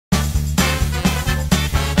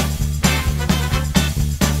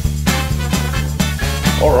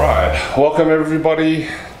All right, welcome everybody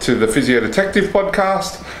to the Physio Detective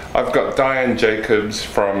podcast. I've got Diane Jacobs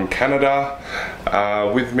from Canada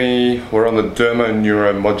with me. We're on the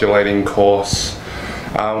dermo-neuromodulating course.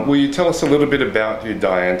 Will you tell us a little bit about you,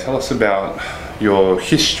 Diane? Tell us about your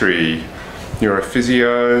history. You're a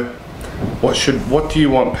physio. What do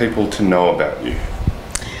you want people to know about you?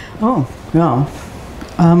 Oh, well,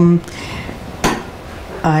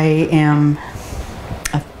 I am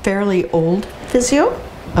a fairly old physio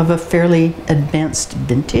of a fairly advanced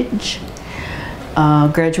vintage.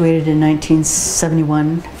 Graduated in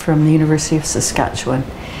 1971 from the University of Saskatchewan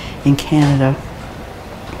in Canada,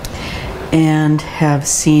 and have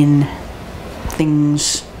seen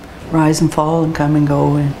things rise and fall and come and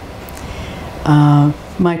go. And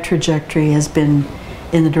my trajectory has been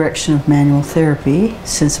in the direction of manual therapy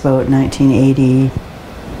since about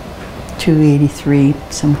 1982, 83,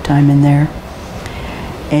 sometime in there.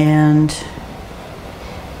 And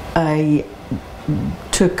I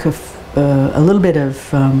took a little bit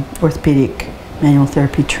of orthopedic manual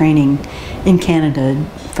therapy training in Canada,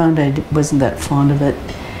 found I wasn't that fond of it,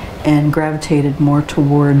 and gravitated more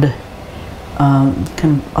toward kind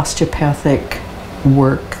of osteopathic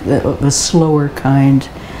work, the slower kind,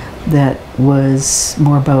 that was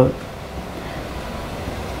more about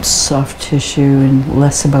soft tissue and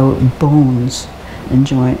less about bones and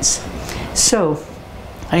joints. So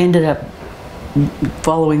I ended up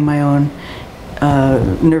following my own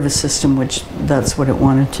nervous system, which that's what it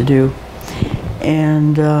wanted to do.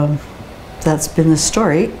 And that's been the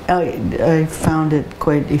story. I found it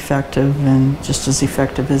quite effective, and just as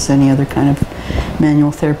effective as any other kind of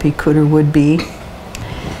manual therapy could or would be.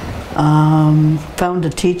 Found a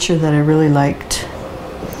teacher that I really liked.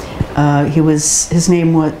 His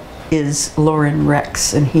name is Lauren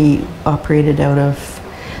Rex, and he operated out of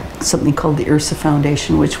something called the Ursa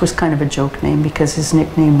Foundation, which was kind of a joke name because his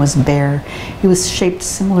nickname was Bear. He was shaped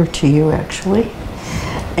similar to you, actually.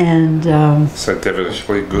 And so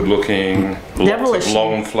devilishly good looking, lots of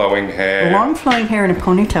long flowing hair. Long flowing hair and a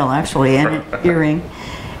ponytail, actually, and an earring.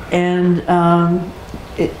 And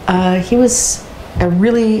he was a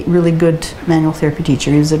really, really good manual therapy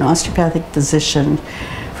teacher. He was an osteopathic physician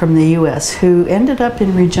from the US who ended up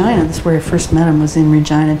in Regina. That's where I first met him, was in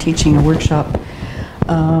Regina teaching a workshop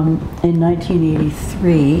in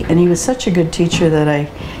 1983, and he was such a good teacher that I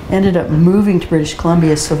ended up moving to British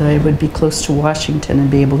Columbia so that I would be close to Washington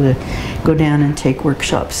and be able to go down and take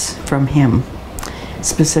workshops from him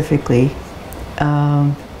specifically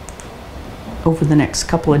over the next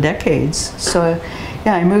couple of decades. So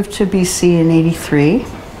yeah, I moved to BC in '83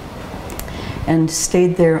 and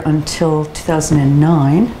stayed there until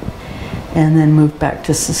 2009, and then moved back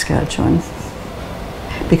to Saskatchewan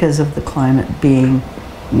because of the climate being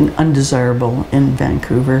undesirable in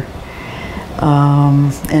Vancouver,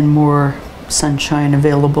 and more sunshine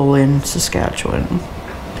available in Saskatchewan.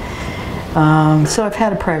 So I've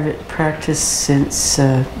had a private practice since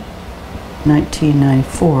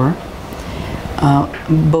 1994,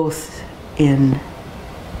 both in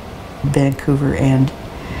Vancouver, and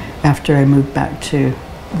after I moved back to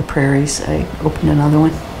the prairies, I opened another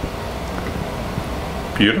one.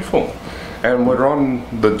 Beautiful. And we're on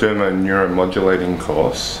the dermo-neuromodulating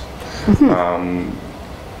course. Mm-hmm.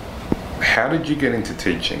 How did you get into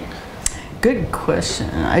teaching? Good question.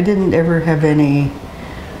 I didn't ever have any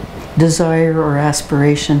desire or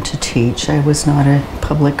aspiration to teach. I was not a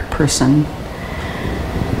public person.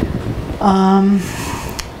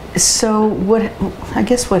 So I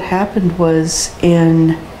guess what happened was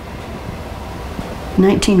in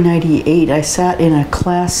 1998, I sat in a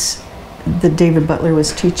class that David Butler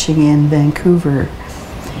was teaching in Vancouver,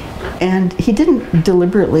 and he didn't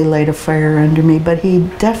deliberately light a fire under me, but he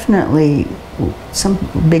definitely, some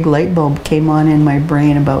big light bulb came on in my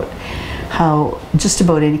brain about how just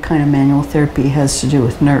about any kind of manual therapy has to do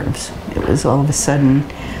with nerves. It was all of a sudden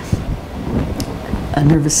a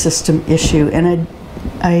nervous system issue, and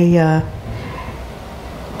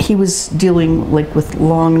he was dealing like with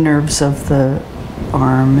long nerves of the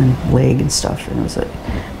arm and leg and stuff, and it was a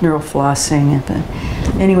neural flossing. And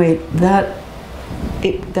anyway, that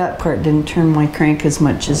part didn't turn my crank as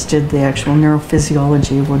much as did the actual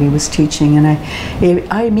neurophysiology of what he was teaching. And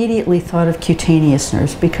I immediately thought of cutaneous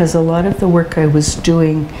nerves, because a lot of the work I was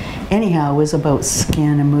doing anyhow was about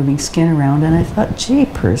skin and moving skin around, and I thought,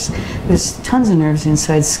 jeepers, there's tons of nerves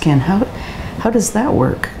inside skin. How does that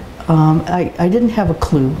work? I didn't have a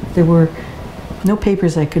clue. There were no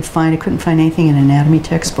papers I could find. I couldn't find anything in anatomy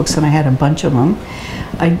textbooks, and I had a bunch of them.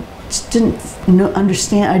 I just didn't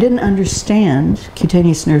understand. I didn't understand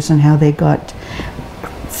cutaneous nerves and how they got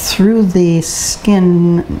through the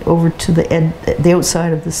skin over to the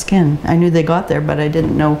outside of the skin. I knew they got there, but I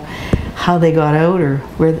didn't know how they got out or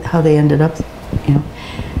how they ended up, you know.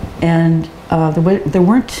 And there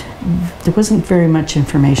wasn't very much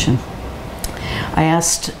information. I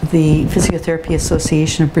asked the Physiotherapy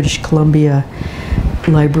Association of British Columbia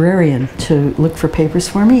librarian to look for papers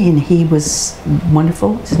for me, and he was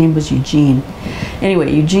wonderful. His name was Eugene.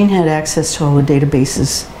 Anyway, Eugene had access to all the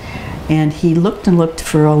databases, and he looked and looked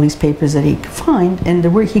for all these papers that he could find, and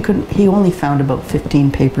he only found about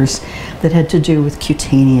 15 papers that had to do with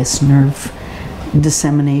cutaneous nerve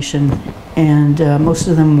dissemination, and most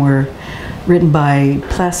of them were written by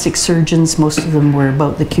plastic surgeons. Most of them were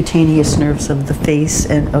about the cutaneous nerves of the face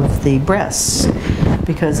and of the breasts,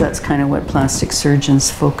 because that's kind of what plastic surgeons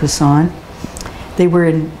focus on. They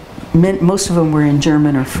were most of them were in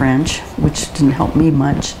German or French, which didn't help me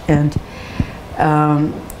much, and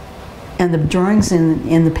the drawings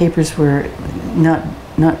in the papers were not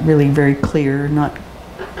really very clear, not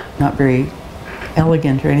very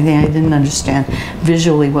elegant or anything. I didn't understand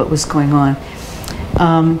visually what was going on.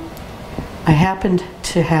 I happened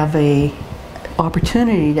to have a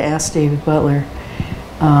opportunity to ask David Butler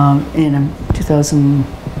in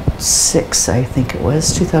 2006, I think it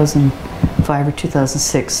was, 2005 or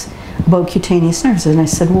 2006, about cutaneous nerves. And I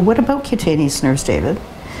said, well, what about cutaneous nerves, David?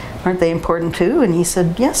 Aren't they important too? And he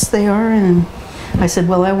said, yes, they are. And I said,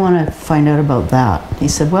 well, I want to find out about that. He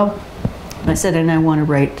said, well, I said, and I want to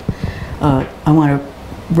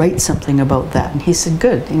write something about that. And he said,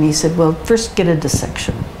 good. And he said, well, first get a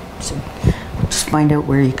dissection. So just find out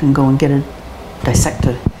where you can go and dissect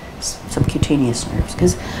some cutaneous nerves,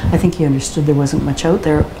 because I think he understood there wasn't much out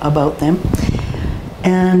there about them.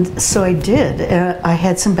 And so I did. I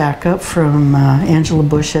had some backup from Angela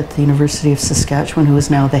Bush at the University of Saskatchewan, who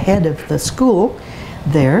is now the head of the school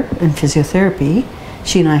there in physiotherapy.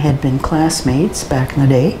 She and I had been classmates back in the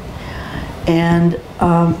day. And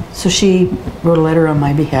so she wrote a letter on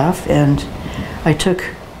my behalf, and I took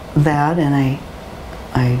that, and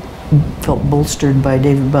I felt bolstered by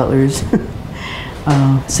David Butler's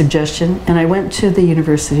suggestion, and I went to the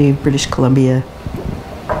University of British Columbia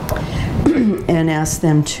and asked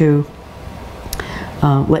them to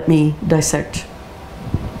let me dissect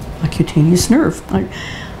a cutaneous nerve, kind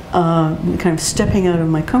of stepping out of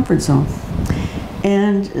my comfort zone.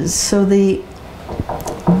 And so what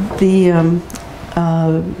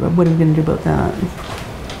are we going to do about that?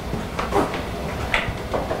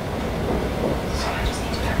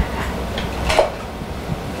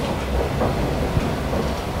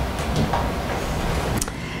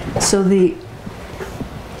 So the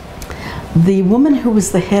woman who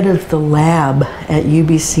was the head of the lab at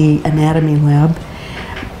UBC Anatomy Lab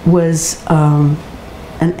was an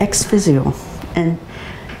ex-physio, and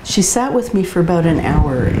she sat with me for about an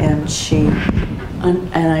hour, and she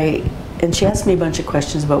asked me a bunch of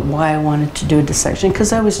questions about why I wanted to do a dissection,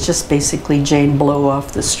 because I was just basically Jane Blow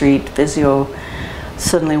off the street, physio,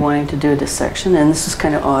 suddenly wanting to do a dissection, and this was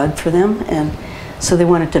kind of odd for them, and so they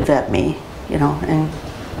wanted to vet me, you know, and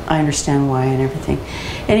I understand why and everything.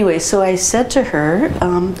 Anyway, so I said to her,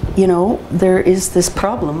 you know, there is this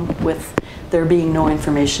problem with there being no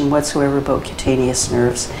information whatsoever about cutaneous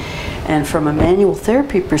nerves. And from a manual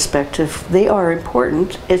therapy perspective, they are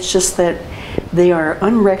important. It's just that they are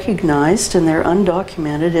unrecognized and they're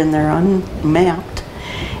undocumented and they're unmapped.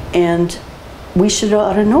 And we should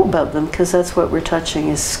ought to know about them, because that's what we're touching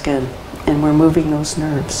is skin, and we're moving those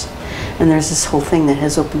nerves. And there's this whole thing that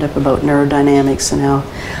has opened up about neurodynamics and how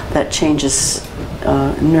that changes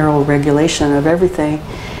neural regulation of everything.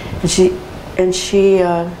 And she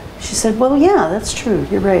said, well, yeah, that's true.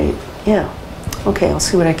 You're right. Yeah. Okay, I'll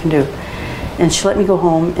see what I can do. And she let me go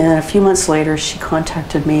home. And a few months later, she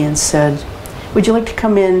contacted me and said, would you like to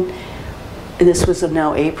come in? This was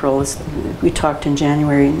now April. We talked in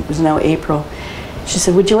January. It was now April. She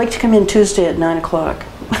said, would you like to come in Tuesday at 9 o'clock?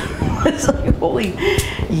 It's like, holy,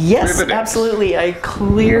 yes, absolutely. I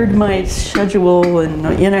cleared my schedule, and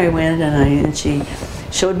in I went, and she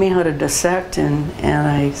showed me how to dissect, and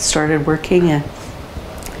I started working, and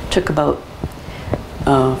took about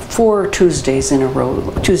 4 Tuesdays in a row.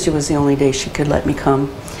 Tuesday was the only day she could let me come.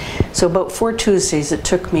 So about 4 Tuesdays it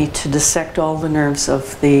took me to dissect all the nerves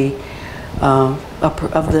of the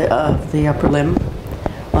upper limb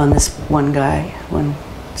on this one guy, one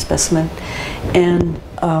specimen, and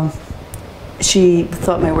she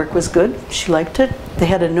thought my work was good. She liked it. They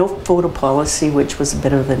had a no photo policy, which was a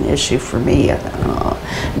bit of an issue for me. I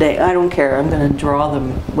don't care. I'm going to draw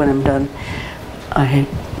them when I'm done. I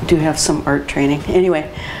do have some art training. Anyway,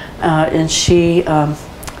 and she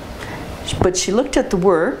but she looked at the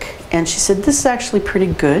work and she said, this is actually pretty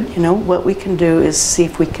good. You know, what we can do is see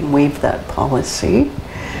if we can waive that policy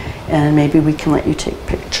and maybe we can let you take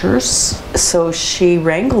pictures. So she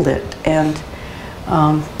wrangled it, and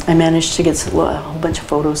I managed to get a whole bunch of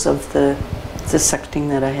photos of the dissecting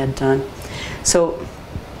that I had done. So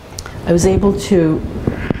I was able to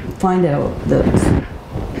find out that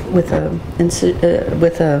with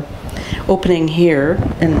a opening here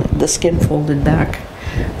and the skin folded back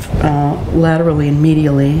laterally and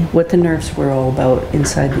medially, what the nerves were all about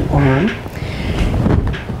inside the arm.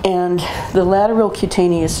 And the lateral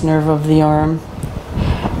cutaneous nerve of the arm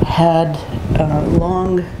had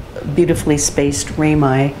long, beautifully spaced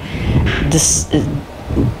rami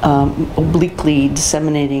obliquely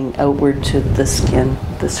disseminating outward to the skin,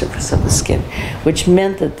 the surface of the skin, which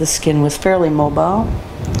meant that the skin was fairly mobile.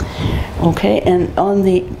 Okay, and on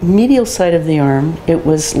the medial side of the arm, it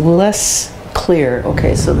was less clear.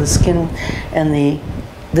 Okay, so the skin and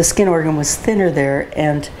the skin organ was thinner there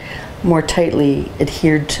and more tightly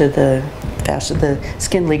adhered to the fascia. The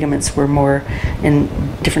skin ligaments were more in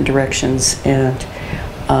different directions, and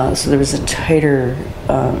so there was a tighter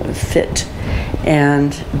fit.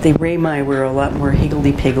 And the rami were a lot more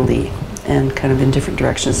higgledy-piggledy and kind of in different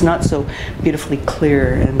directions, not so beautifully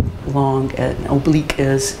clear and long and oblique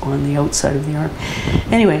as on the outside of the arm.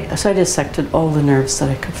 Anyway, so I dissected all the nerves that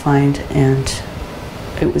I could find, and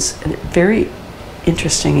it was a very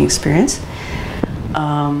interesting experience.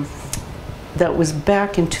 That was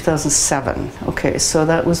back in 2007. Okay, so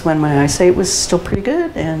that was when my eyesight was still pretty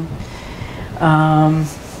good, and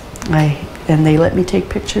they let me take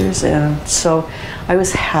pictures, and so I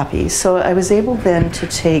was happy. So I was able then to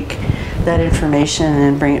take that information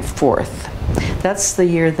and bring it forth. That's the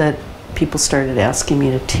year that people started asking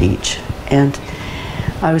me to teach, and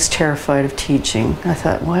I was terrified of teaching. I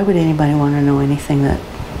thought, why would anybody want to know anything that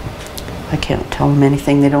I can't tell them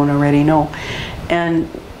anything they don't already know? And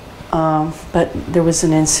but there was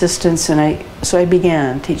an insistence, and so I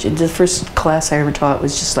began teaching. The first class I ever taught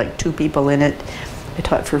was just like 2 people in it. I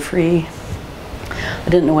taught for free. I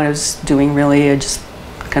didn't know what I was doing really. I just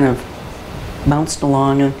kind of bounced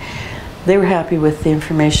along, and they were happy with the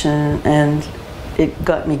information, and it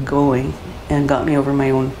got me going and got me over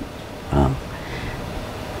my own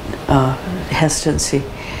hesitancy.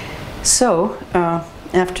 So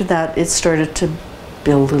after that, it started to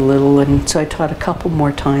build a little, and so I taught a couple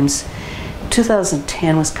more times.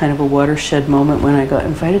 2010 was kind of a watershed moment when I got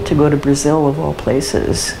invited to go to Brazil, of all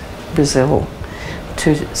places, Brazil,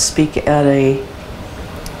 to speak at a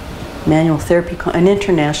manual therapy, an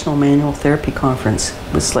international manual therapy conference.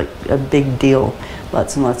 It was like a big deal.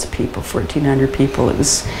 Lots and lots of people, 1,400 people. It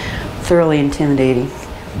was thoroughly intimidating,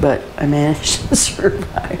 but I managed to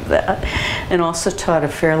survive that, and also taught a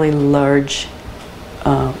fairly large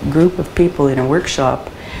group of people in a workshop.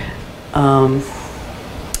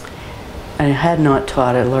 I had not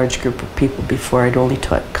taught a large group of people before. I'd only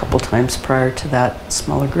taught a couple times prior to that,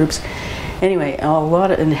 smaller groups. Anyway, a lot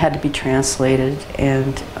of it had to be translated,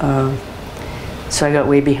 and so I got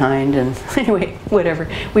way behind, and anyway, whatever,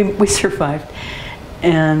 we survived.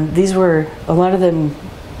 And these were, a lot of them,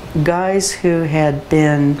 guys who had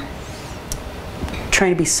been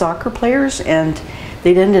trying to be soccer players, and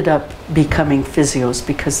they'd ended up becoming physios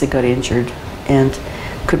because they got injured and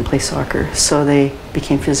couldn't play soccer. So they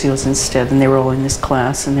became physios instead, and they were all in this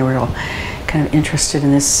class, and they were all kind of interested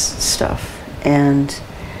in this stuff. And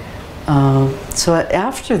so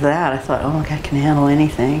after that, I thought, oh, I can handle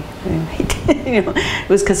anything. You know, it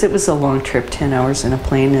was because it was a long trip, 10 hours in a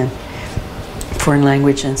plane, and foreign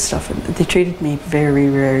language and stuff. They treated me very,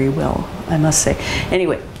 very well, I must say.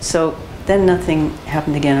 Anyway, so then nothing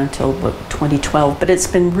happened again until about 2012, but it's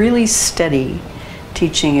been really steady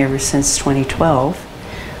teaching ever since 2012,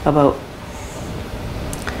 about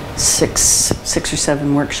six or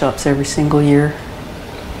seven workshops every single year.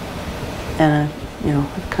 And you know,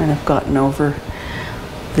 I've kind of gotten over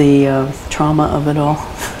the trauma of it all,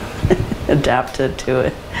 adapted to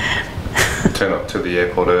it. Turn up to the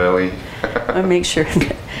airport early. I make sure,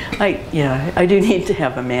 I do need to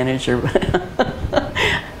have a manager.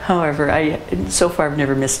 However, so far I've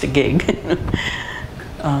never missed a gig.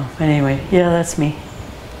 But anyway, yeah, that's me.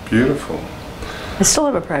 Beautiful. I still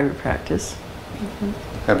have a private practice.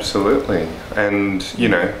 Absolutely. And you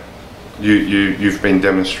know, you've been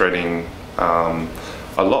demonstrating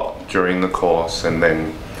a lot during the course, and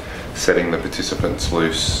then setting the participants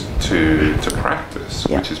loose to practice,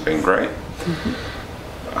 which has been great.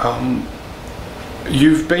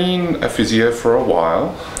 You've been a physio for a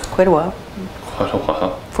while. Quite a while. Quite a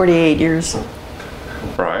while. 48 years.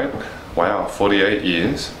 Right. Wow, 48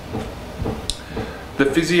 years.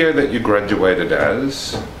 the physio that you graduated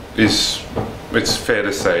as is, it's fair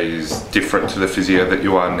to say, is different to the physio that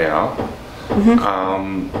you are now.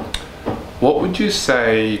 What would you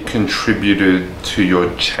say contributed to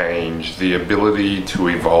your change, the ability to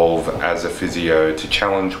evolve as a physio, to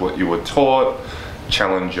challenge what you were taught,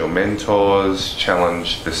 challenge your mentors,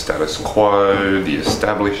 challenge the status quo, the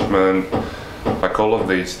establishment? Like, all of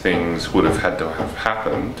these things would have had to have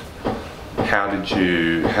happened. How did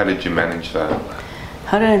you manage that?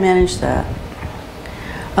 How did I manage that?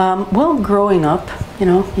 Well, growing up, you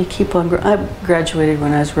know, you keep on. I graduated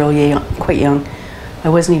when I was really young, quite young. I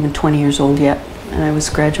wasn't even 20 years old yet, and I was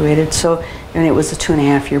graduated. So, and it was a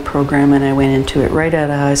 2.5-year program, and I went into it right out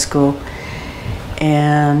of high school.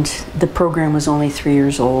 And the program was only 3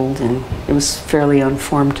 years old, and it was fairly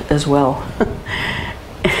unformed as well.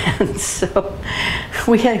 And so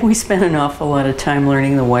we spent an awful lot of time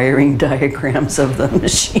learning the wiring diagrams of the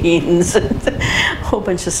machines, and a whole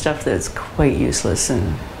bunch of stuff that's quite useless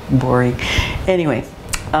and boring. Anyway,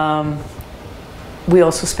 we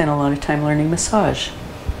also spent a lot of time learning massage.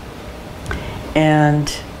 And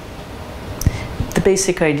the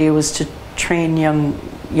basic idea was to train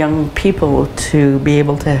young people to be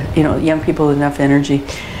able to, you know, young people with enough energy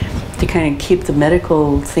to kind of keep the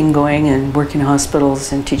medical thing going and work in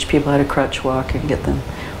hospitals and teach people how to crutch walk and get them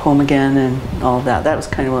home again and all of that. That was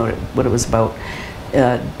kind of what it was about,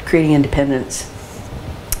 creating independence,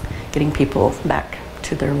 getting people back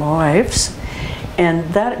to their lives.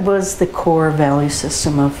 And that was the core value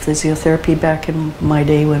system of physiotherapy back in my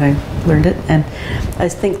day when I learned it. And I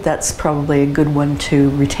think that's probably a good one to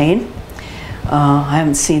retain. I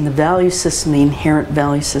haven't seen the value system, the inherent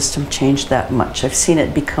value system, change that much. I've seen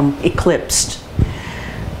it become eclipsed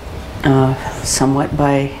somewhat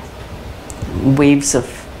by waves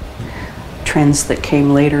of trends that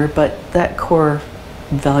came later, but that core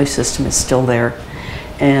value system is still there,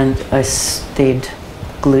 and I stayed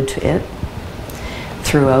glued to it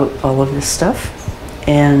throughout all of this stuff.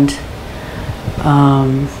 And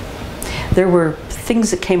there were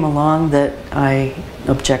things that came along that I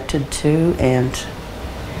objected to and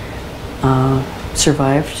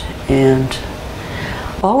survived. And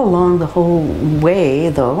all along the whole way,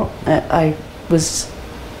 though, I was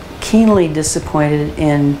keenly disappointed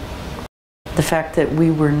in the fact that we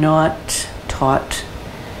were not taught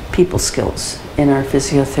people skills in our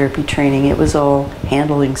physiotherapy training. It was all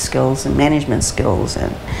handling skills and management skills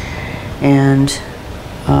and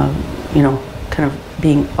you know, kind of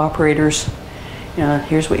being operators. You know,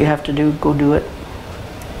 here's what you have to do, go do it.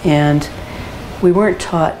 And we weren't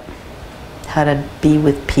taught how to be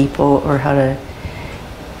with people or how to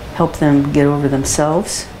help them get over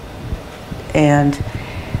themselves. And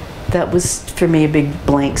that was, for me, a big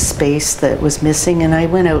blank space that was missing. And I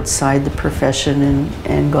went outside the profession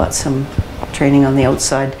and got some training on the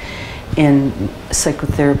outside in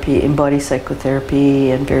psychotherapy, in body psychotherapy,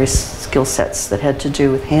 and various skill sets that had to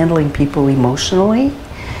do with handling people emotionally,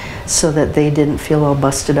 so that they didn't feel all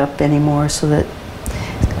busted up anymore. So that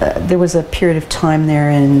there was a period of time there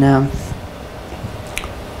in the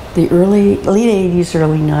late 80s,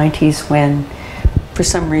 early 90s, when for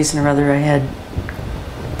some reason or other I had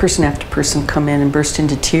person after person come in and burst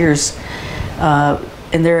into tears,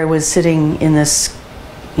 and there I was sitting in this,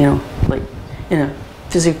 you know, like in a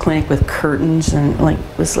physio clinic with curtains, and like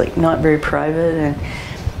was like not very private,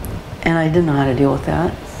 and I didn't know how to deal with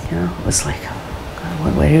that. You know, it was like, oh God,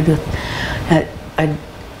 what do I do?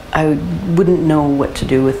 I wouldn't know what to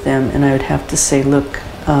do with them, and I would have to say, look,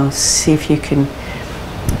 see if you can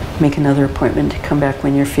make another appointment to come back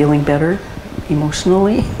when you're feeling better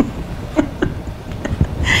emotionally.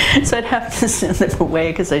 So I'd have to send them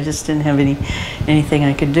away because I just didn't have anything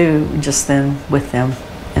I could do just then with them,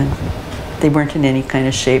 and they weren't in any kind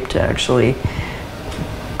of shape to actually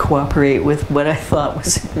cooperate with what I thought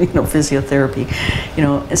was, you know, physiotherapy. You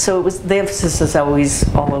know, so it was, the emphasis has always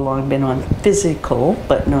all along been on physical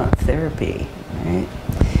but not therapy, right?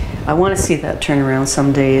 I want to see that turn around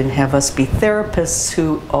someday and have us be therapists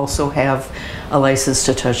who also have a license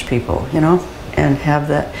to touch people, you know, and have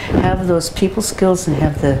those people skills, and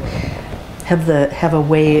have a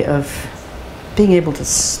way of being able to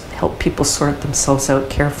help people sort themselves out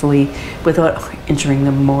carefully without injuring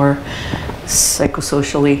them more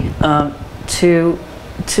psychosocially, to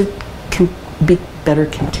be better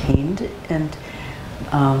contained and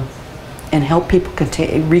help people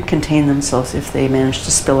recontain themselves if they manage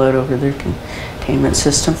to spill out over their containment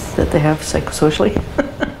system that they have psychosocially.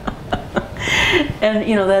 And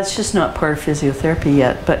you know, that's just not part of physiotherapy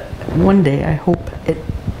yet, but one day I hope it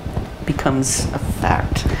becomes a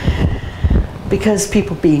fact. Because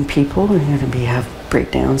people being people, are going to have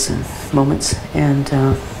breakdowns and moments, and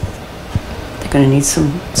they're going to need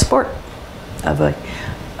some support of a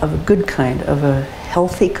good kind, of a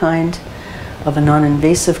healthy kind, of a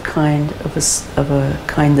non-invasive kind, of a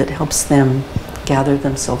kind that helps them gather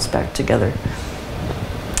themselves back together.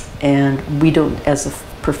 And we don't, as a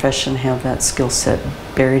profession, have that skill set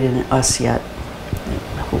buried in us yet.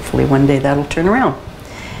 Hopefully one day that'll turn around.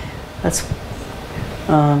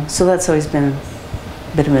 So that's always been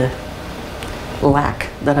a bit of a lack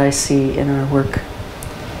that I see in our work.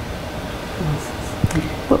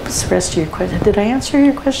 What was the rest of your question? Did I answer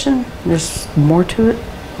your question? There's more to it?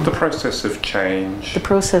 The process of change. The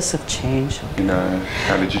process of change. You know,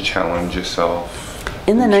 how did you challenge yourself?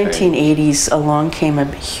 In the 1980s, along came a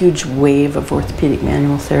huge wave of orthopedic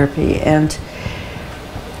manual therapy, and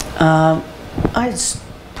I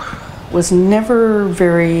was never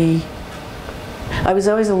very, I was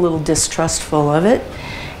always a little distrustful of it,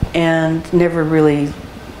 and never really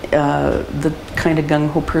the kind of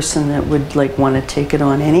gung-ho person that would like want to take it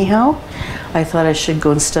on anyhow. I thought I should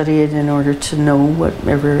go and study it in order to know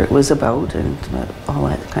whatever it was about and all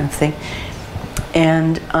that kind of thing.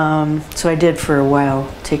 And so I did for a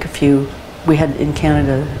while, take a few. We had in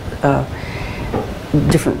Canada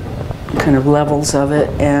different kind of levels of it,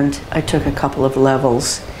 and I took a couple of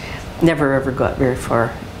levels. Never ever got very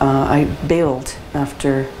far. I bailed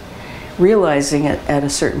after realizing at a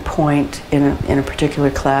certain point in a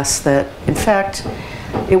particular class that, in fact,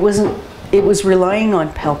 it was relying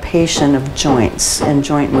on palpation of joints and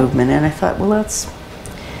joint movement, and I thought, well,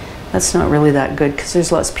 that's not really that good, because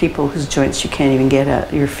there's lots of people whose joints you can't even get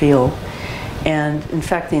at your feel. And in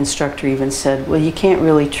fact, the instructor even said, well, you can't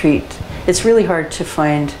really treat, it's really hard to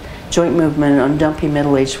find joint movement on dumpy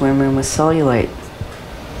middle-aged women with cellulite.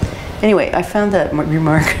 Anyway, I found that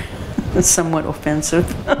remark somewhat offensive.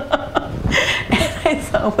 And I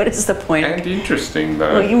thought, what is the point? And interesting,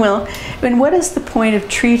 though. Well, and what is the point of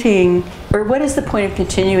treating, or what is the point of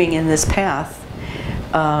continuing in this path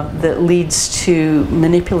that leads to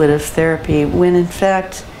manipulative therapy, when in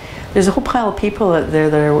fact there's a whole pile of people out there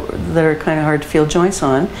that are kind of hard to feel joints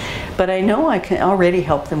on, but I know I can already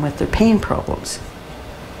help them with their pain problems.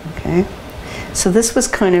 Okay, so this was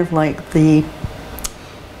kind of like the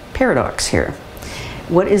paradox here.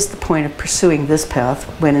 What is the point of pursuing this path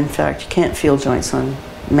when in fact you can't feel joints on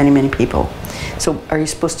many people? So are you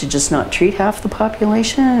supposed to just not treat half the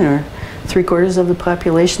population, or 3/4 of the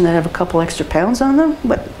population that have a couple extra pounds on them?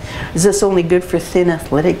 What, is this only good for thin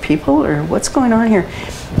athletic people, or what's going on here?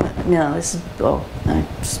 No, this is, I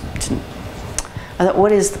thought,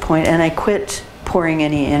 what is the point? And I quit pouring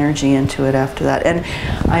any energy into it after that. And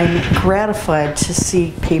I'm gratified to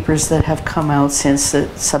see papers that have come out since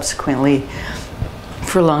that subsequently,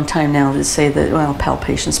 for a long time now, that say that, well,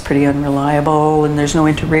 palpation's pretty unreliable, and there's no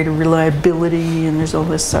interrater reliability, and there's all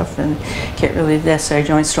this stuff, and can't really, the SI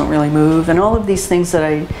joints don't really move, and all of these things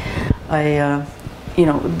that you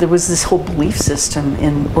know, there was this whole belief system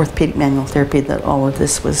in orthopedic manual therapy that all of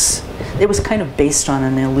this was, it was kind of based on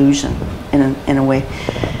an illusion in a way,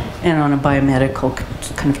 and on a biomedical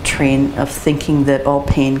kind of train of thinking that all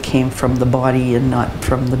pain came from the body and not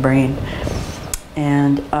from the brain.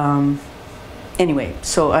 And anyway,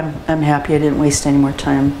 so I'm happy I didn't waste any more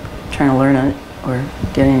time trying to learn it or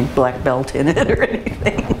get any black belt in it or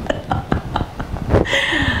anything.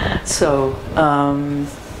 So,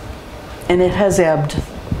 and it has ebbed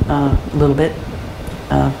a little bit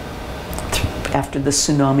after the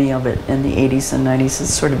tsunami of it in the 80s and 90s.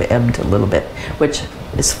 It's sort of ebbed a little bit, which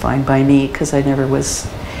is fine by me because I never was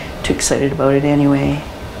too excited about it anyway.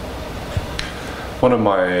 One of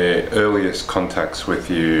my earliest contacts with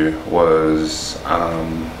you was,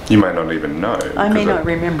 you may not even know. I may not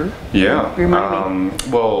remember. Yeah. Remind me.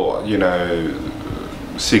 Well, you know,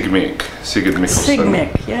 Sigurd Mikkelsen.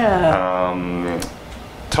 Sigmik, yeah.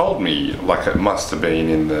 Told me, like it must have been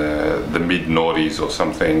in the mid-noughties or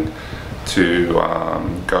something, to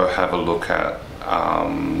go have a look at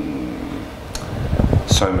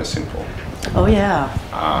Soma Simple. Oh yeah.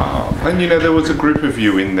 And you know, there was a group of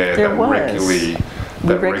you in there that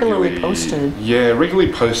regularly posted. Yeah,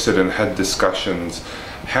 regularly posted and had discussions.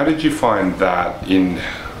 How did you find that in,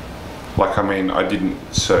 like, I mean, I didn't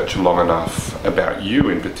search long enough about you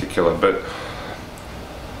in particular, but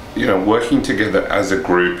you know, working together as a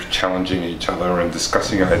group, challenging each other and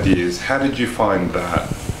discussing ideas, how did you find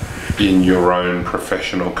that in your own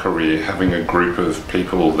professional career, having a group of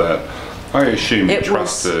people that I assume you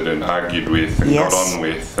trusted and argued with and got on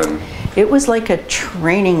with? And it was like a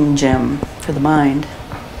training gym for the mind.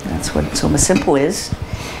 That's what Soma Simple is,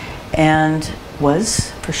 and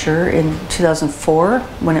was for sure in 2004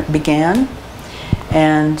 when it began.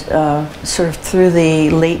 And sort of through the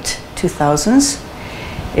late 2000s,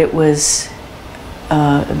 it was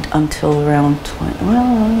until around 20,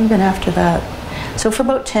 well, even after that. So for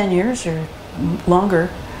about 10 years or longer,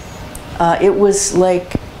 it was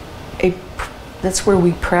like that's where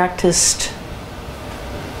we practiced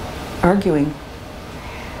arguing,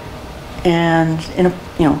 and in a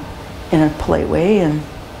polite way, and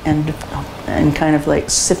kind of like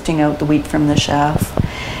sifting out the wheat from the chaff,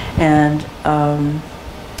 and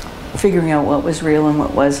figuring out what was real and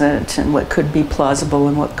what wasn't, and what could be plausible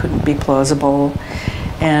and what couldn't be plausible,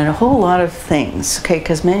 and a whole lot of things. Okay,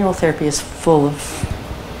 because manual therapy is full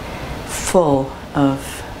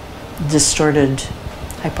of distorted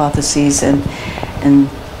hypotheses, and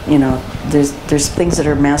there's things that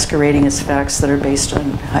are masquerading as facts that are based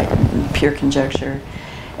on pure conjecture,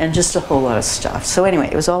 and just a whole lot of stuff. So anyway,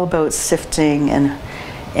 it was all about sifting and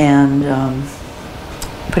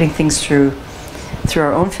putting things through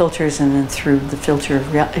our own filters, and then through the filter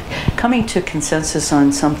of reality, coming to consensus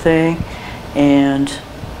on something, and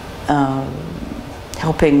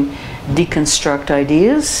helping deconstruct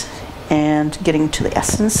ideas, and getting to the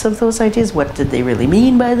essence of those ideas. What did they really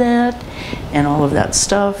mean by that? And all of that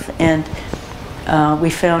stuff. And we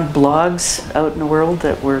found blogs out in the world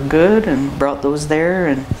that were good and brought those there.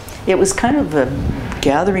 And it was kind of a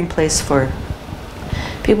gathering place for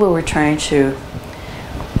people who were trying to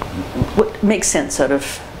make sense out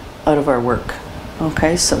of our work.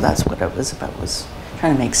 Okay, so that's what it was about, was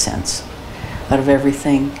trying to make sense out of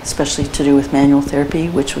everything, especially to do with manual therapy,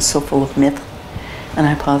 which was so full of myth and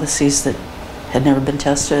hypotheses that had never been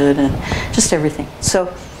tested, and just everything.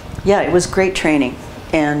 So yeah, it was great training.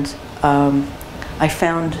 And I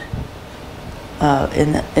found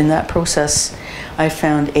in that process, I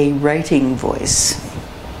found a writing voice.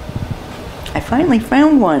 I finally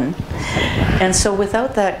found one. And so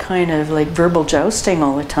without that kind of like verbal jousting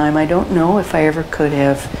all the time, I don't know if I ever could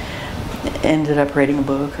have ended up writing a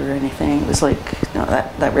book or anything. It was like, no,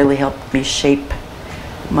 that really helped me shape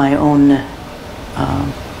my own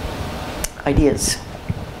ideas.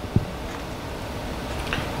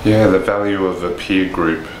 Yeah, the value of a peer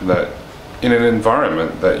group, that in an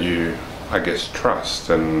environment that you, I guess, trust,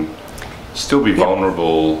 and still be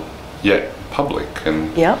vulnerable yet public,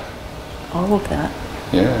 and yep, all of that.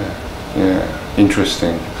 Yeah,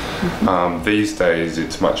 interesting. Mm-hmm. These days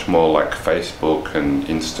it's much more like Facebook and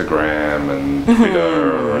Instagram and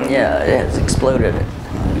Twitter. And yeah, it has exploded.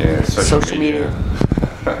 Yeah, social media.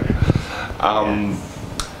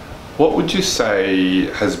 What would you say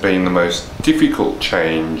has been the most difficult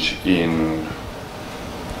change in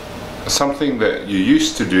something that you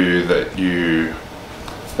used to do that you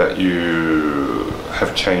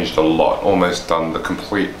have changed a lot, almost done the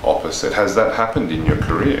complete opposite? Has that happened in your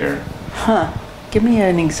career? Give me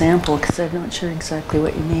an example, because I'm not sure exactly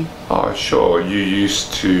what you mean. Oh, sure. You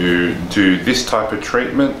used to do this type of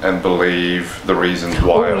treatment and believe the reasons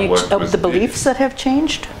why it worked was the beliefs that have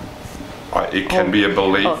changed? It can be a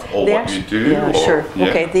belief or what you do? Yeah, sure. Yeah.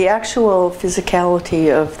 Okay, the actual physicality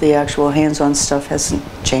of the actual hands-on stuff hasn't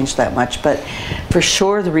changed that much, but for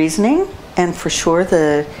sure the reasoning, and for sure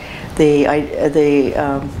the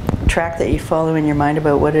track that you follow in your mind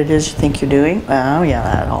about what it is you think you're doing. Oh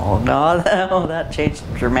yeah, that changed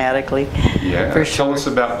dramatically. Yeah, for sure. Tell us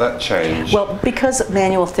about that change. Well, because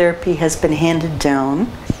manual therapy has been handed down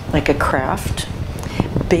like a craft,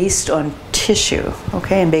 based on tissue,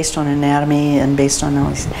 okay, and based on anatomy, and based on all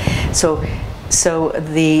these. So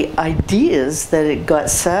the ideas that it got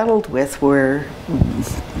saddled with were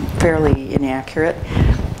fairly inaccurate.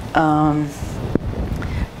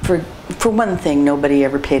 For one thing, nobody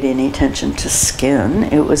ever paid any attention to skin.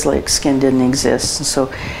 It was like skin didn't exist. And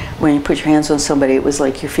so when you put your hands on somebody, it was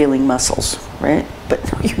like you're feeling muscles, right? But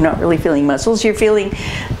you're not really feeling muscles. You're feeling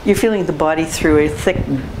the body through a thick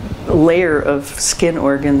layer of skin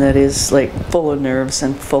organ that is like full of nerves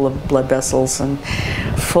and full of blood vessels and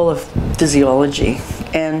full of physiology.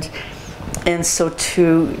 And so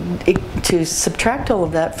to subtract all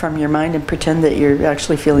of that from your mind and pretend that you're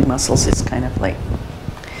actually feeling muscles is kind of like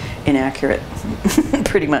inaccurate,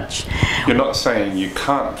 pretty much. You're not saying you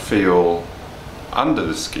can't feel under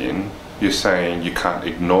the skin, you're saying you can't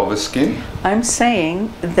ignore the skin? I'm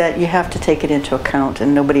saying that you have to take it into account,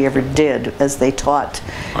 and nobody ever did, as they taught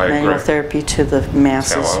manual therapy to the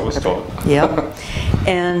masses. That's how I was taught. Yeah.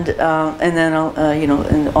 And then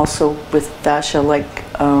and also with fascia, like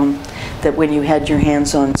that when you had your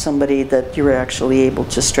hands on somebody, that you were actually able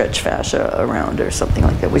to stretch fascia around or something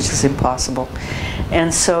like that, which is impossible.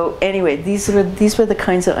 And so anyway, these were the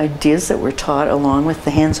kinds of ideas that were taught along with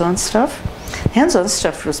the hands-on stuff. Hands-on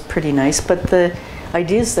stuff was pretty nice, but the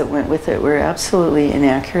ideas that went with it were absolutely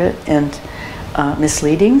inaccurate and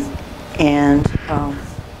misleading and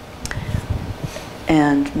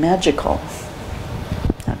magical,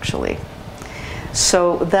 actually.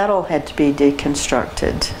 So that all had to be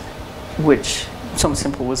deconstructed, which Some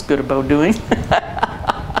Simple was good about doing.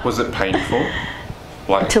 Was it painful?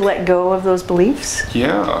 Like, to let go of those beliefs?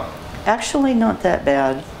 Yeah. Actually, not that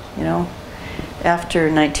bad, you know.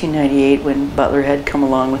 After 1998, when Butler had come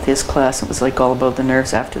along with his class, it was like all about the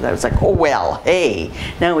nerves. After that, it was like, oh well, hey,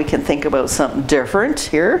 now we can think about something different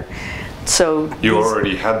here. So you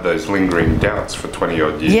already had those lingering doubts for 20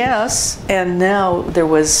 odd years. Yes, and now it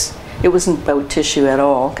wasn't about tissue at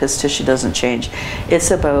all, because tissue doesn't change. It's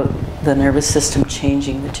about the nervous system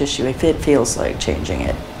changing the tissue, if it feels like changing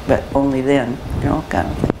it, but only then, you know, kind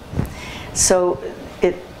of thing. So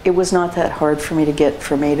it was not that hard for me to get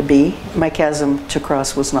from A to B. My chasm to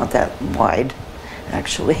cross was not that wide,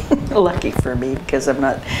 actually. Lucky for me, because I'm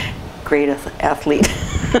not a great athlete.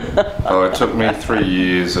 Oh, it took me 3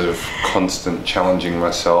 years of constant challenging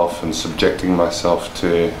myself and subjecting myself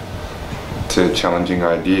to challenging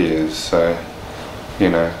ideas. So, you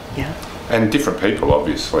know. Yeah. And different people,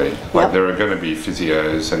 obviously. Like, Yep. there are going to be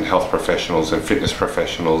physios and health professionals and fitness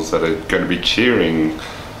professionals that are going to be cheering,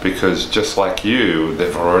 because just like you,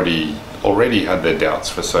 they've already had their doubts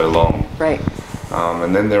for so long. Right.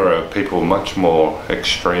 And then there are people much more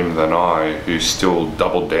extreme than I who still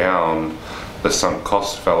double down the sunk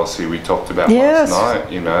cost fallacy we talked about Yes. last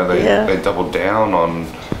night. You know, they double down on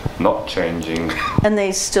not changing. And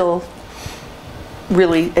they still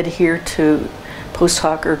really adhere to post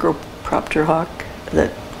hoc ergo propter hoc,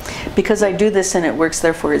 that because I do this and it works,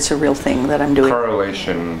 therefore it's a real thing that I'm doing.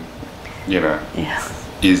 Correlation, you know,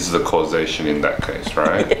 is the causation in that case,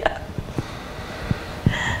 right? Yeah.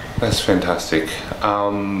 That's fantastic.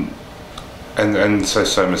 And so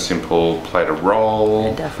Soma Simple played a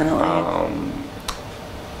role. Definitely.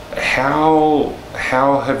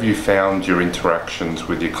 How have you found your interactions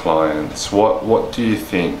with your clients? What do you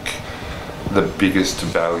think the biggest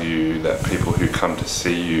value that people who come to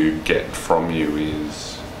see you get from you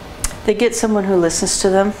is? They get someone who listens to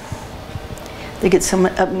them. They get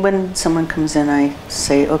someone, when someone comes in, I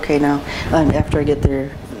say, okay, now, after I get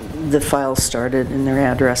the file started and their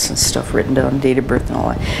address and stuff written down, date of birth and all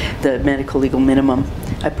that, the medical legal minimum,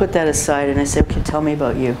 I put that aside and I say, okay, tell me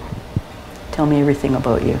about you. Tell me everything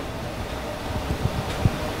about you.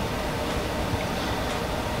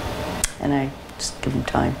 And I just give them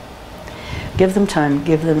time. Give them time,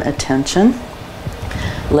 give them attention.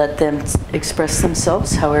 Let them express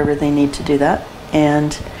themselves however they need to do that.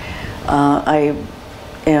 And I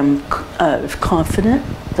am confident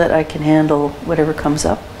that I can handle whatever comes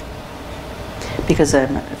up, because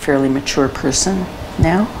I'm a fairly mature person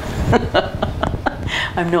now.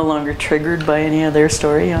 I'm no longer triggered by any of their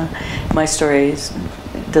story. My story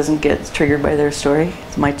doesn't get triggered by their story.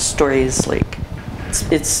 My story is like,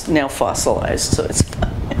 it's now fossilized, so it's fine.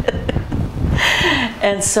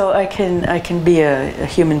 And so I can be a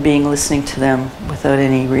human being listening to them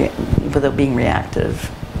without being reactive,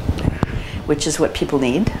 which is what people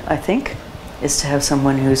need, I think, is to have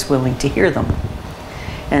someone who's willing to hear them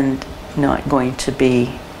and not going to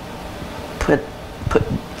be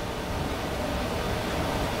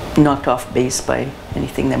knocked off base by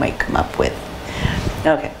anything they might come up with.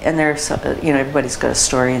 Okay, and there's, you know, everybody's got a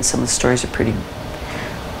story, and some of the stories are pretty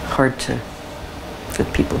hard for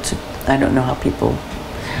people to, I don't know how people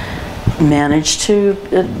manage to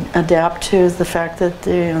adapt to the fact that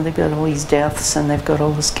they've got all these deaths and they've got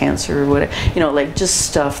all this cancer or whatever, you know, like just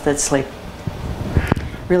stuff that's like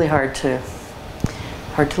really hard to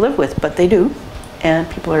live with, but they do, and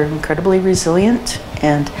people are incredibly resilient,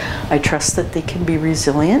 and I trust that they can be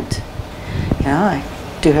resilient. Yeah, I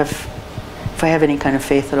do have, if I have any kind of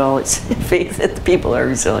faith at all, it's faith that the people are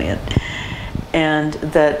resilient, and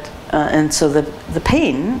that and so the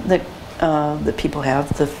pain that people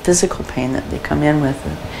have, the physical pain that they come in with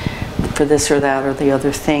for this or that or the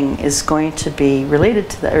other thing, is going to be related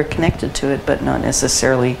to that or connected to it, but not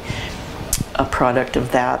necessarily a product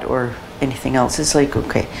of that or anything else. It's like,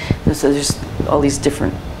 okay, there's all these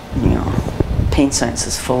different, you know, pain science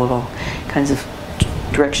is full of all kinds of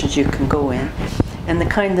directions you can go in, and the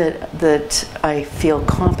kind that I feel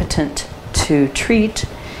competent to treat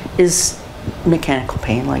is mechanical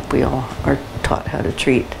pain, like we all are taught how to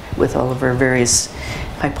treat with all of our various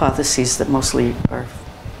hypotheses that mostly are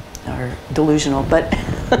delusional, but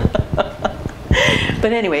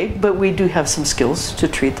but anyway, but we do have some skills to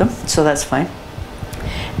treat them, so that's fine.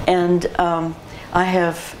 And I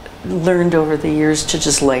have learned over the years to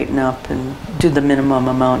just lighten up and do the minimum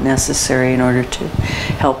amount necessary in order to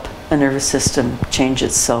help a nervous system change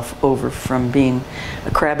itself over from being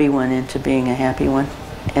a crabby one into being a happy one.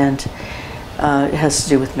 And it has to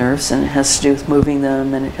do with nerves, and it has to do with moving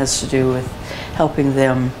them, and it has to do with helping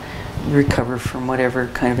them recover from whatever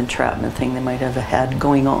kind of entrapment thing they might have had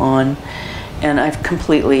going on. And I've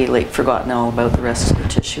completely like forgotten all about the rest of the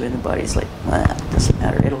tissue in the body. It's like, it doesn't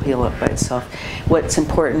matter, it'll heal up by itself. What's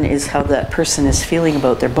important is how that person is feeling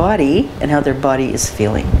about their body and how their body is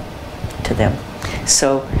feeling to them.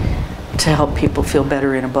 So to help people feel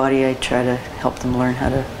better in a body, I try to help them learn how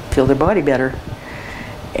to feel their body better.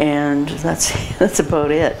 And that's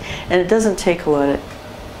about it. And it doesn't take a lot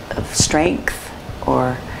of strength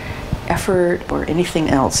or effort or anything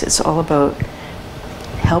else. It's all about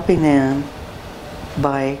helping them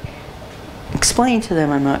by explaining to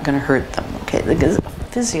them I'm not going to hurt them. Okay, because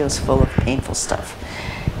physio is full of painful stuff,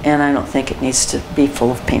 and I don't think it needs to be full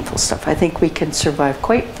of painful stuff. I think we can survive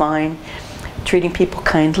quite fine treating people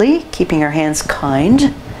kindly, keeping our hands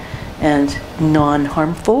kind and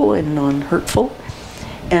non-harmful and non-hurtful,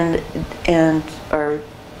 and our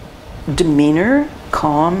demeanor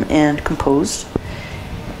calm and composed,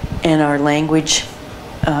 and our language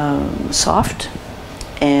soft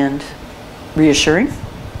and reassuring.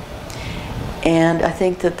 And I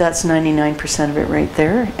think that that's 99% of it right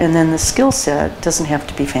there. And then the skill set doesn't have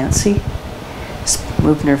to be fancy. Just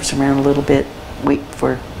move nerves around a little bit, wait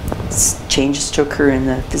for changes to occur in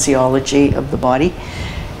the physiology of the body,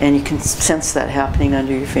 and you can sense that happening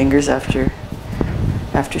under your fingers after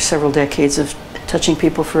several decades of touching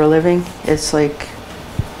people for a living. It's like,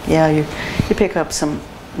 yeah, you pick up some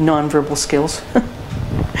nonverbal skills.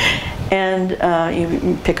 And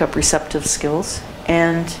you pick up receptive skills,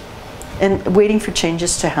 and waiting for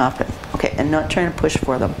changes to happen. Okay, and not trying to push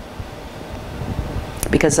for them,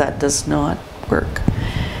 because that does not work.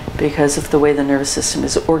 Because of the way the nervous system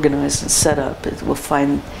is organized and set up, it will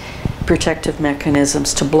find protective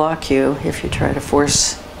mechanisms to block you if you try to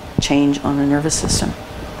force change on the nervous system.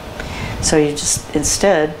 So you just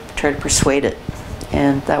instead try to persuade it,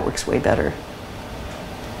 and that works way better.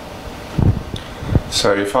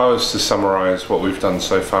 So if I was to summarize what we've done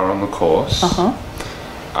so far on the course,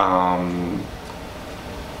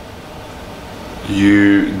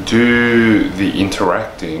 you do the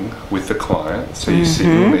interacting with the client, so you sit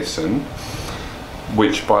and listen,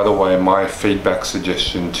 which, by the way, my feedback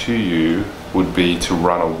suggestion to you would be to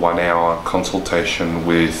run a 1-hour consultation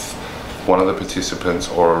with one of the participants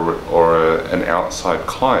or an outside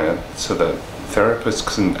client, so that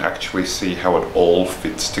therapists can actually see how it all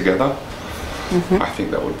fits together. I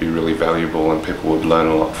think that would be really valuable, and people would learn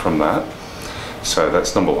a lot from that. So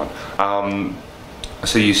that's number one.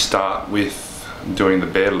 So you start with doing the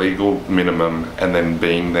bare legal minimum, and then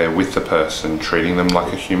being there with the person, treating them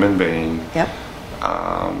like a human being,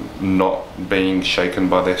 not being shaken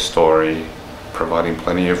by their story, providing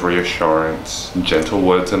plenty of reassurance, gentle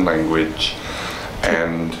words and language,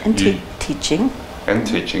 and teaching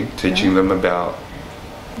them about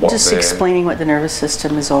just explaining what the nervous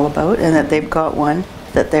system is all about, and that they've got one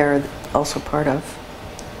that they're also part of.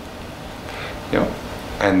 Yeah,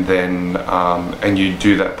 and then and you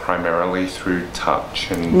do that primarily through touch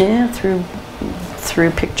and through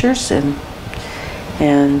pictures and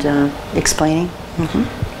explaining.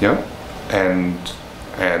 Yeah, and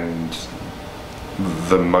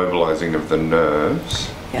the mobilizing of the nerves.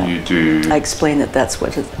 Yeah. You do. I explain that that's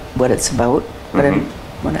what it's about.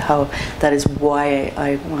 How that is why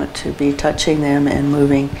I want to be touching them and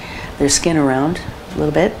moving their skin around a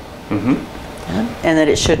little bit, and that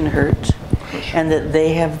it shouldn't hurt, and that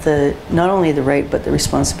they have not only the right but the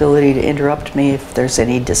responsibility to interrupt me if there's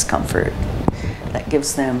any discomfort. That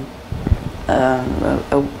gives them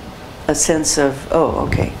a sense of, oh,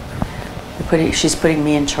 okay, she's putting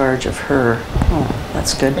me in charge of her. Oh,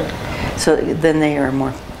 that's good. So then they are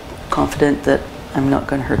more confident that I'm not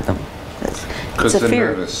going to hurt them. Because the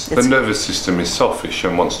nervous system is selfish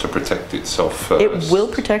and wants to protect itself first. It will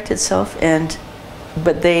protect itself,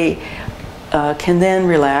 but they can then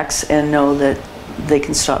relax and know that they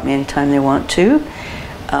can stop me anytime they want to.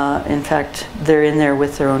 In fact, they're in there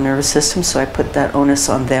with their own nervous system, so I put that onus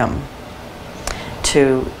on them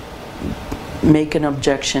to make an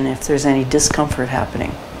objection if there's any discomfort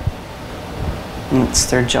happening. And it's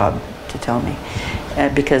their job to tell me.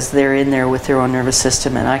 Because they're in there with their own nervous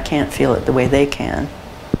system, and I can't feel it the way they can.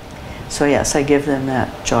 So yes, I give them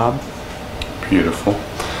that job. Beautiful.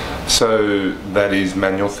 So that is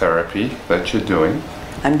manual therapy that you're doing?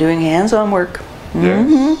 I'm doing hands-on work.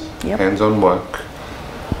 Yes, hands-on work.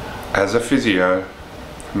 As a physio,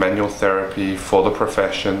 manual therapy for the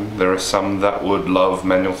profession. There are some that would love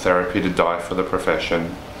manual therapy to die for the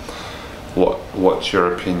profession. what's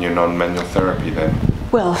your opinion on manual therapy then?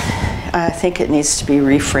 Well, I think it needs to be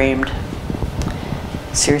reframed,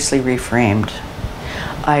 seriously reframed.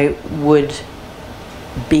 I would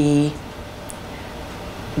be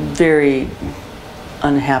very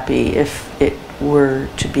unhappy if it were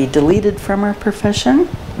to be deleted from our profession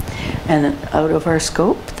and out of our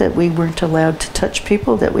scope, that we weren't allowed to touch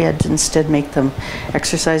people, that we had to instead make them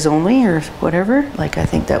exercise only or whatever. Like, I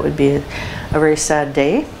think that would be a very sad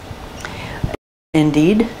day.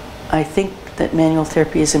 Indeed, I think that manual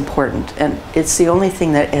therapy is important, and it's the only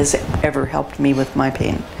thing that has ever helped me with my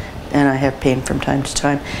pain. And I have pain from time to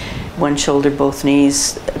time. One shoulder, both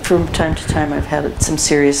knees. From time to time I've had some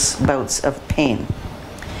serious bouts of pain.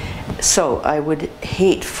 So I would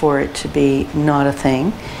hate for it to be not a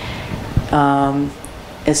thing.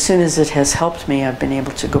 As soon as it has helped me, I've been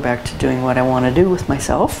able to go back to doing what I want to do with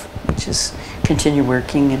myself, which is continue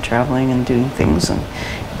working and traveling and doing things and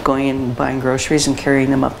going and buying groceries and carrying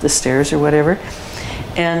them up the stairs or whatever,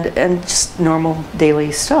 and just normal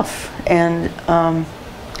daily stuff. And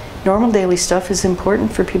normal daily stuff is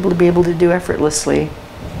important for people to be able to do effortlessly.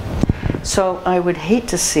 So I would hate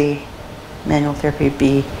to see manual therapy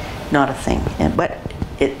be not a thing, but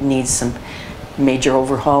it needs some major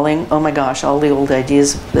overhauling. Oh my gosh, all the old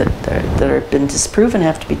ideas that have been disproven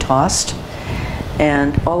have to be tossed,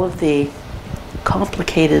 and all of the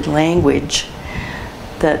complicated language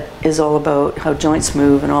that is all about how joints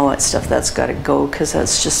move and all that stuff, that's got to go, because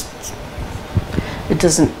that's just, it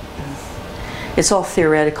doesn't, it's all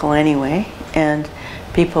theoretical anyway. And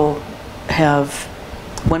people have,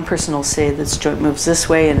 one person will say this joint moves this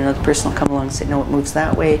way, and another person will come along and say no, it moves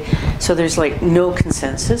that way. So there's like no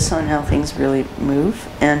consensus on how things really move.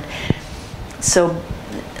 And so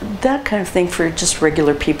that kind of thing for just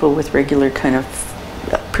regular people with regular kind of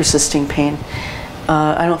persisting pain,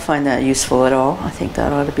 I don't find that useful at all. I think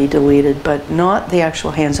that ought to be deleted, but not the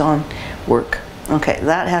actual hands-on work. Okay,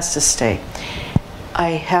 that has to stay.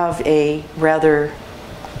 I have a rather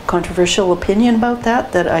controversial opinion about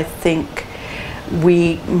that I think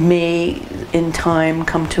we may in time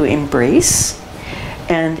come to embrace,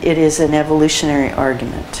 and it is an evolutionary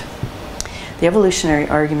argument. The evolutionary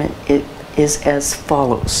argument is as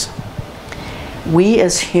follows. We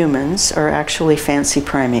as humans are actually fancy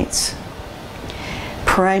primates.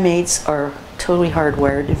 Primates are totally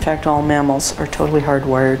hardwired. In fact, all mammals are totally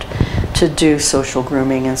hardwired to do social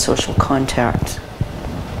grooming and social contact.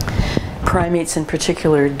 Primates in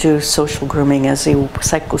particular do social grooming as a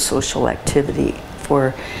psychosocial activity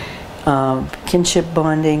for kinship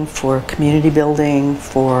bonding, for community building,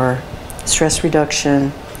 for stress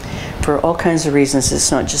reduction, for all kinds of reasons.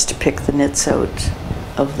 It's not just to pick the nits out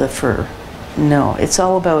of the fur. No, it's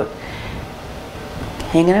all about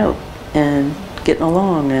hanging out and getting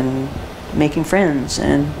along and making friends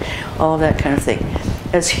and all of that kind of thing.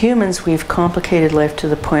 As humans, we've complicated life to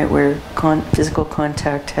the point where physical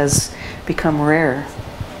contact has become rare.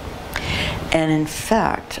 And in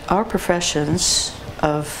fact, our professions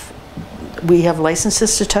we have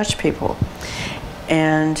licenses to touch people.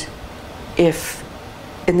 And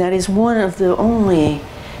that is one of the only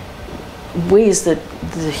ways that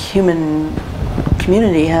the human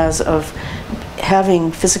community has of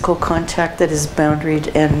having physical contact that is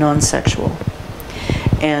boundaried and non-sexual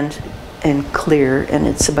and clear, and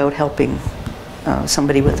it's about helping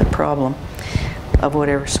somebody with a problem of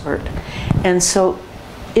whatever sort. And so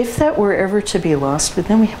if that were ever to be lost, but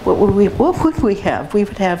then what would we have? We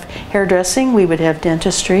would have hairdressing, we would have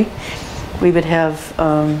dentistry, we would have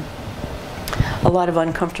a lot of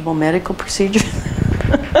uncomfortable medical procedures.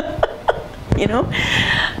 You know,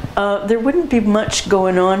 there wouldn't be much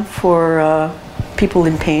going on for people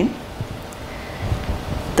in pain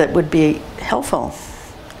that would be helpful.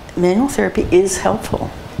 Manual therapy is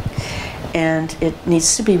helpful, and it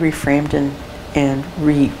needs to be reframed and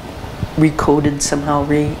recoded somehow,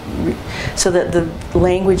 so that the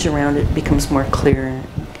language around it becomes more clear and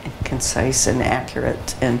concise and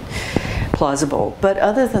accurate and plausible. But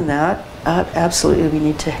other than that, absolutely we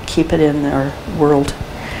need to keep it in our world.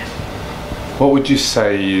 What would you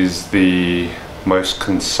say is the most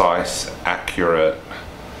concise, accurate,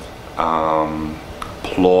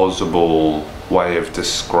 plausible way of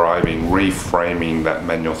describing, reframing that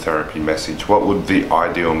manual therapy message? What would the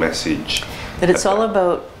ideal message? That it's all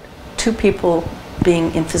about two people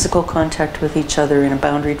being in physical contact with each other in a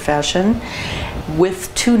boundaried fashion,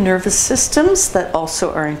 with two nervous systems that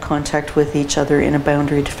also are in contact with each other in a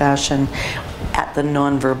boundaried fashion at the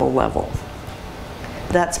nonverbal level.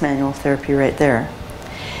 That's manual therapy right there.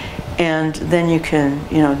 And then you can,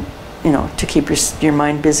 you know, to keep your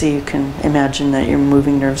mind busy, you can imagine that you're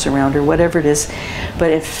moving nerves around or whatever it is.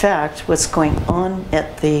 But in fact, what's going on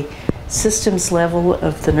at the systems level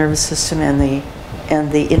of the nervous system and the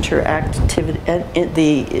interactivity,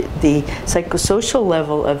 the psychosocial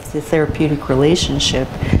level of the therapeutic relationship,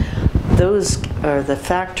 those are the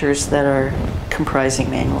factors that are comprising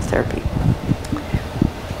manual therapy.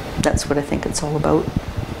 That's what I think it's all about.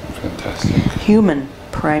 Fantastic. Human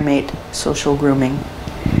primate social grooming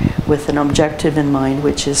with an objective in mind,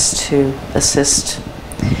 which is to assist,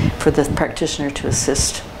 for the practitioner to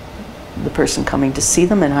assist the person coming to see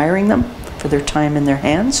them and hiring them for their time in their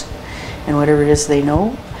hands and whatever it is they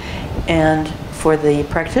know, and for the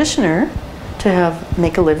practitioner to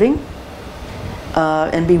make a living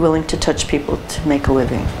and be willing to touch people to make a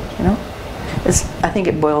living. You know, I think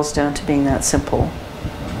it boils down to being that simple.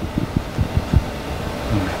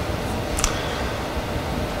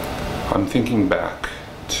 I'm thinking back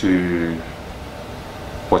to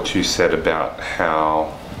what you said about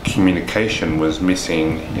how communication was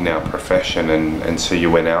missing in our profession, and so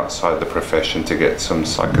you went outside the profession to get some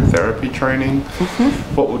psychotherapy training.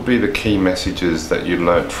 Mm-hmm. What would be the key messages that you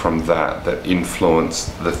learnt from that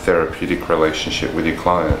influenced the therapeutic relationship with your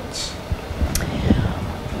clients?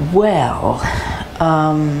 Well,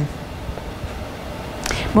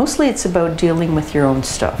 mostly it's about dealing with your own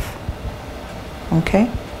stuff. Okay?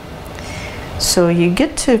 So you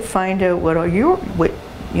get to find out what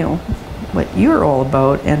you're all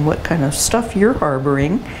about and what kind of stuff you're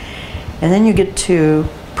harboring, and then you get to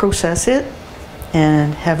process it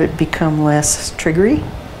and have it become less triggery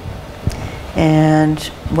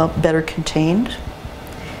and, well, better contained,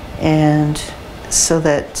 and so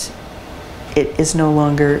that it is no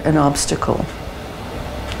longer an obstacle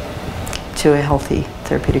to a healthy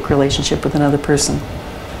therapeutic relationship with another person.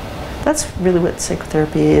 That's really what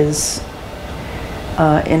psychotherapy is.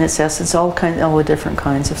 In its essence, all the different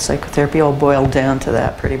kinds of psychotherapy all boil down to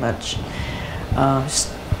that pretty much.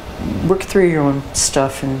 Just work through your own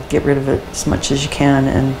stuff and get rid of it as much as you can,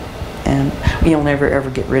 and you'll never ever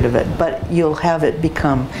get rid of it, but you'll have it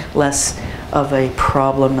become less of a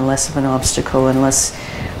problem and less of an obstacle and less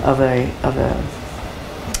of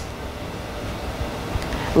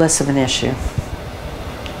an issue.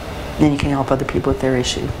 Then you can help other people with their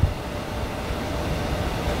issue.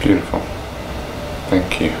 Beautiful.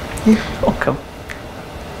 Thank you. You're welcome.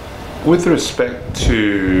 With respect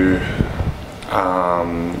to,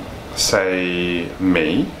 say,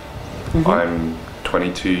 me, mm-hmm. I'm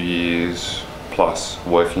 22 years plus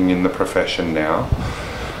working in the profession now.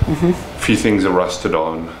 Mm-hmm. A few things are rusted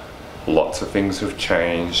on. Lots of things have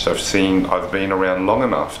changed. I've been around long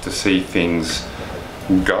enough to see things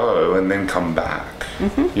go and then come back,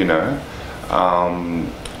 mm-hmm. you know.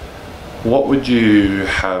 What would you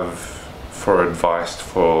have for advice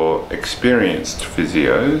for experienced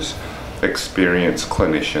physios, experienced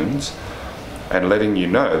clinicians, and letting you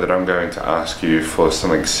know that I'm going to ask you for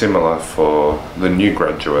something similar for the new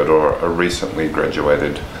graduate or a recently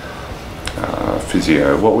graduated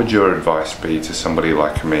physio? What would your advice be to somebody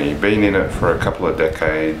like me, been in it for a couple of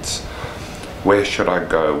decades? Where should I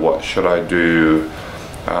go? What should I do?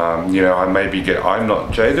 You know, I'm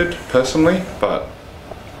not jaded personally, but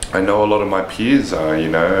I know a lot of my peers are, you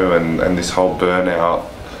know, and this whole burnout,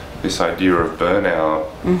 this idea of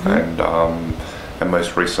burnout, mm-hmm. And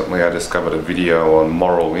most recently I discovered a video on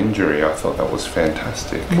moral injury. I thought that was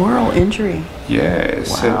fantastic. Moral injury? Yeah, it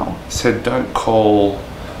wow. said don't call,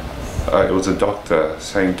 it was a doctor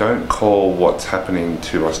saying don't call what's happening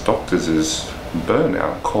to us doctors as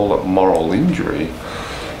burnout, call it moral injury,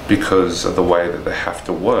 because of the way that they have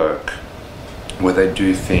to work, where they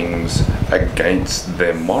do things against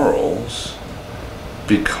their morals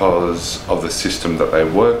because of the system that they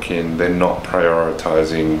work in. They're not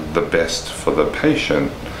prioritizing the best for the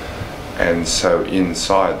patient, and so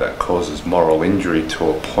inside that causes moral injury to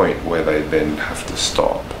a point where they then have to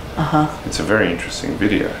stop. Uh-huh. It's a very interesting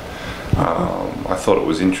video. Uh-huh. I thought it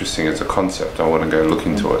was interesting as a concept. I want to go look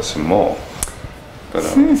into it some more. But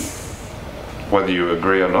whether you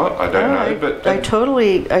agree or not, I don't know. But I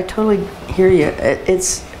totally hear you.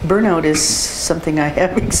 Burnout is something I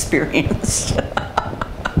have experienced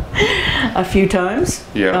a few times.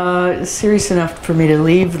 Yeah. Serious enough for me to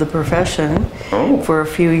leave the profession for a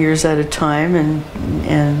few years at a time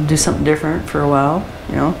and do something different for a while.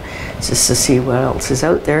 You know, just to see what else is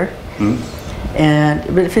out there. Mm.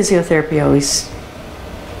 But physiotherapy always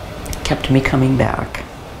kept me coming back.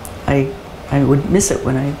 I would miss it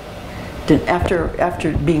when I didn't.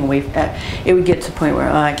 After being away, it would get to the point where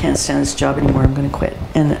I can't stand this job anymore. I'm going to quit,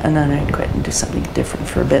 and then I'd quit and do something different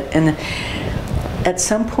for a bit. And at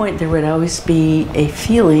some point there would always be a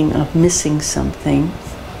feeling of missing something.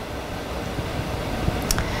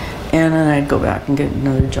 And then I'd go back and get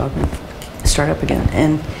another job and start up again.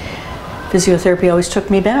 And physiotherapy always took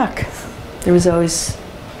me back. There was always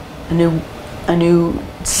a new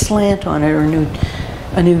slant on it, or a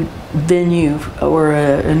new venue, or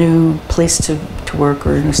a new place to work,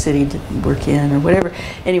 or a new city to work in, or whatever.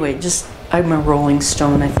 Anyway, just, I'm a rolling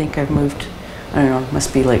stone. I think I've moved, I don't know, it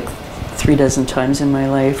must be like 36 times in my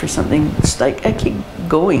life or something. It's like I keep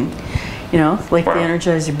going, you know, like the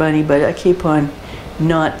Energizer Bunny, but I keep on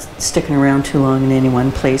not sticking around too long in any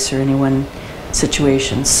one place or any one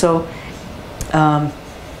situation. So I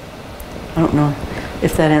don't know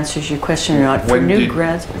if that answers your question or not. For new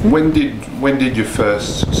grads, when did you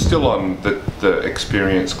first, still on the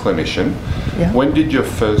experienced clinician, yeah. When did your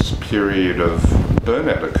first period of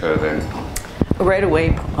burnout occur then? Right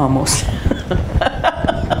away, almost.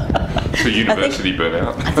 So university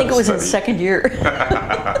burnout? I think it was in second year.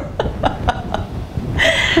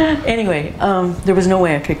 Anyway, there was no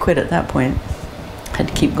way I could quit at that point. I had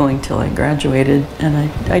to keep going till I graduated, and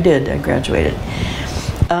I did. I graduated.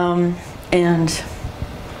 And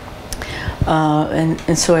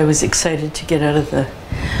so I was excited to get out of the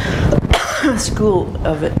school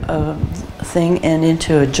of it thing and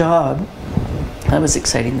into a job. That was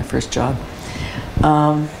exciting, the first job.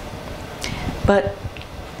 But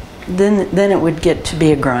then it would get to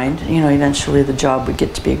be a grind. You know, eventually the job would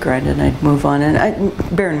get to be a grind, and I'd move on.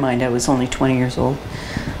 And bear in mind, I was only 20 years old,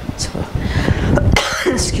 so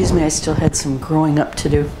excuse me, I still had some growing up to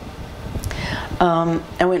do.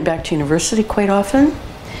 I went back to university quite often.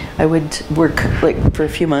 I would work like for a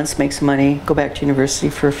few months, make some money, go back to university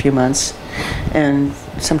for a few months, and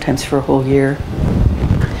sometimes for a whole year.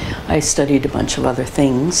 I studied a bunch of other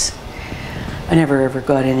things. I never ever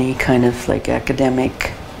got any kind of like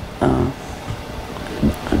academic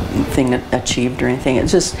thing achieved or anything.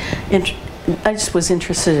 It's just, I just was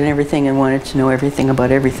interested in everything and wanted to know everything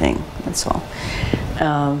about everything. That's all.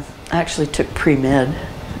 I actually took pre-med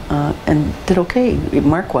and did okay.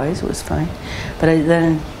 Mark-wise, it was fine. But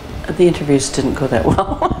then the interviews didn't go that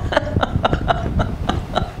well.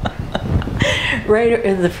 Right,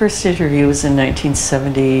 the first interview was in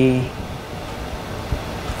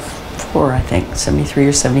 1974, I think, 73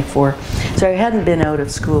 or 74. So I hadn't been out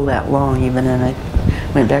of school that long even, and I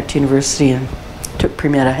went back to university and took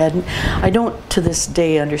pre-med. I don't to this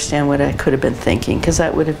day understand what I could have been thinking, because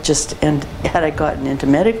that would have just had I gotten into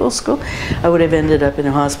medical school, I would have ended up in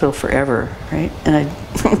a hospital forever, right? And I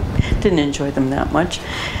didn't enjoy them that much.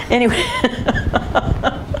 Anyway,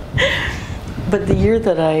 but the year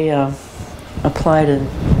that I applied and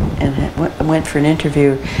went for an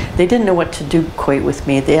interview, they didn't know what to do quite with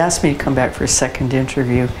me. They asked me to come back for a second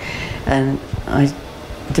interview, and I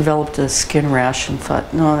developed a skin rash and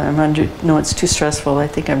thought, no, no, it's too stressful. I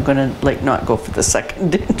think I'm going to like not go for the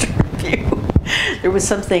second interview. There was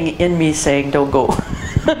something in me saying, don't go.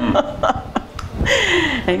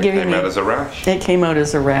 And it came out as a rash? It came out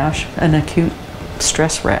as a rash, an acute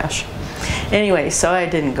stress rash. Anyway, so I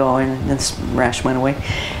didn't go, and this rash went away.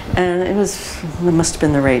 And it must have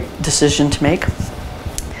been the right decision to make.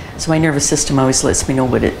 So my nervous system always lets me know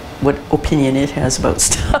what opinion it has about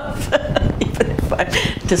stuff, even if I'm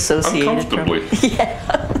dissociated from it. Yeah.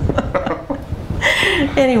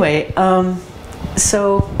 Anyway,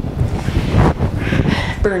 so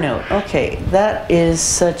burnout. Okay, that is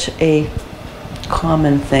such a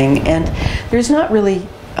common thing, and there's not really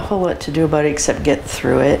a whole lot to do about it except get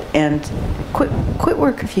through it and quit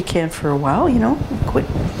work if you can for a while, you know.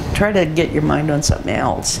 Try to get your mind on something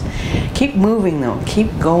else. Keep moving though,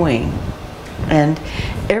 keep going, and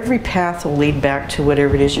every path will lead back to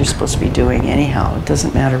whatever it is you're supposed to be doing anyhow. It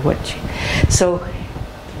doesn't matter what so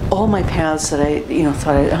all my paths that I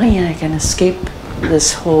thought oh yeah, I can escape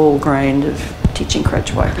this whole grind of teaching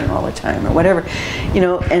crutch walking all the time or whatever,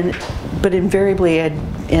 but invariably I'd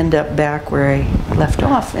end up back where I left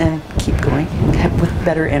off and keep going with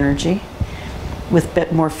better energy, with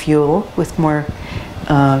more fuel, with more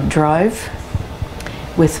drive,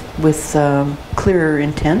 with clearer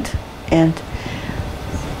intent. And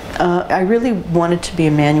I really wanted to be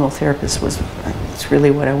a manual therapist. It's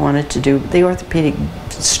really what I wanted to do. The orthopedic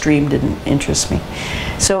stream didn't interest me.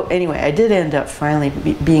 So anyway, I did end up finally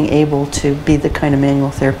being able to be the kind of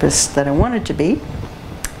manual therapist that I wanted to be.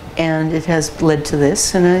 And it has led to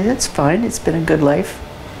this, and it's fine. It's been a good life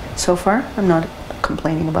so far. I'm not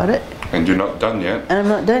complaining about it. And you're not done yet. And I'm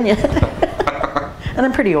not done yet. And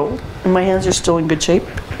I'm pretty old, and my hands are still in good shape.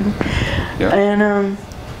 Yeah. And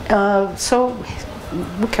so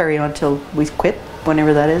we'll carry on till we quit,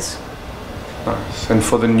 whenever that is. Nice. And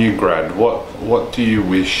for the new grad, what do you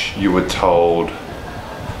wish you were told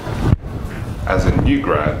as a new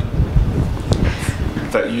grad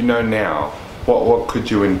that you know now? What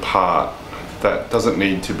could you impart that doesn't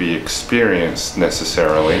need to be experienced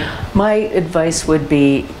necessarily? My advice would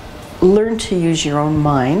be learn to use your own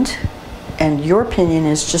mind, and your opinion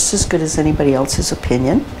is just as good as anybody else's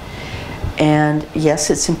opinion. And yes,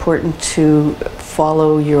 it's important to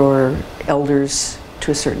follow your elders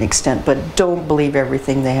to a certain extent, but don't believe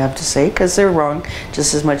everything they have to say, because they're wrong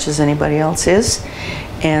just as much as anybody else is.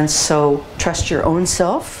 And so trust your own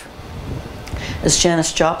self. As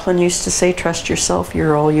Janis Joplin used to say, trust yourself,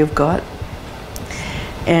 you're all you've got.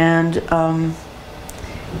 And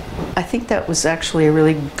I think that was actually a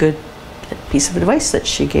really good piece of advice that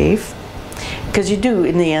she gave, because you do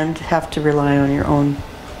in the end have to rely on your own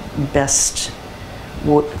best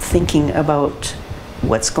thinking about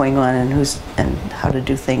what's going on and how to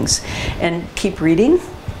do things. And keep reading,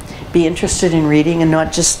 be interested in reading, and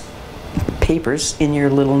not just papers in your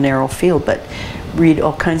little narrow field, but read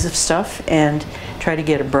all kinds of stuff and try to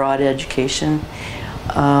get a broad education.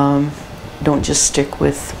 Don't just stick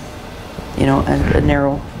with, you know, a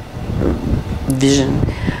narrow vision.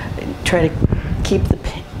 Try to keep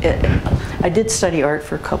I did study art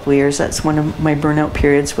for a couple of years. That's one of my burnout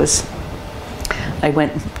periods. Was I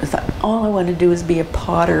thought, all I want to do is be a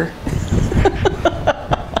potter.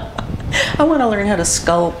 I want to learn how to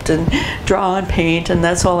sculpt and draw and paint, and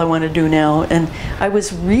that's all I want to do now. And I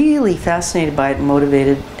was really fascinated by it and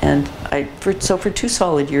motivated. And so for 2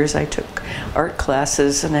 solid years, I took art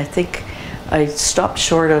classes, and I think I stopped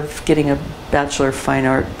short of getting a Bachelor of Fine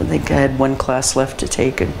Art. I think I had 1 class left to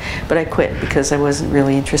take, but I quit because I wasn't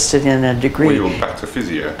really interested in a degree. Well, you went back to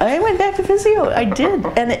physio. I went back to physio. I did,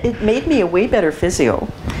 and it made me a way better physio.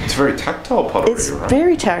 It's very tactile pottery, It's right?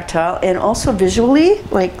 very tactile, and also visually,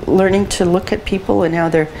 like learning to look at people and how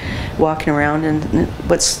they're walking around, and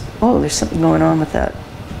there's something going on with that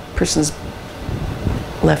person's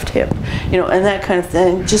left hip, you know, and that kind of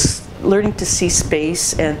thing. Just learning to see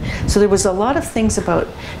space. And so there was a lot of things about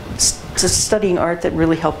studying art that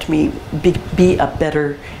really helped me be a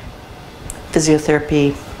better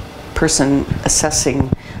physiotherapy person,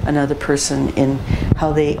 assessing another person in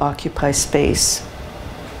how they occupy space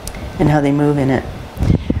and how they move in it.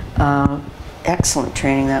 Excellent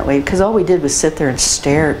training that way, because all we did was sit there and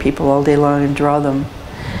stare at people all day long and draw them.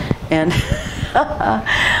 And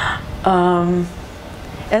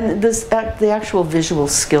and the actual visual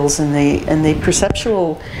skills and the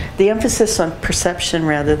perceptual, the emphasis on perception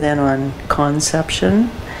rather than on conception,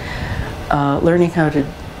 learning how to,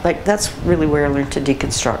 like, that's really where I learned to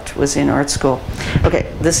deconstruct, was in art school. Okay,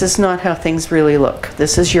 this is not how things really look.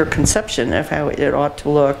 This is your conception of how it ought to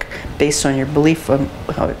look based on your belief of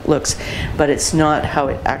how it looks, but it's not how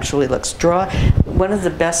it actually looks. One of the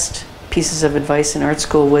best pieces of advice in art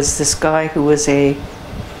school was this guy who was a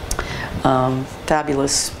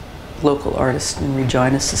fabulous local artist in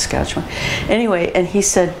Regina, Saskatchewan. Anyway, and he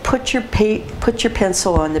said, put your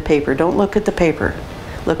pencil on the paper. Don't look at the paper.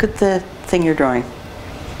 Look at the thing you're drawing.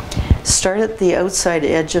 Start at the outside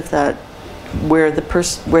edge of that, where the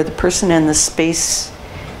person and the space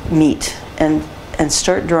meet, and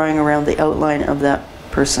start drawing around the outline of that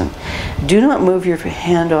person. Do not move your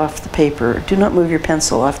hand off the paper. Do not move your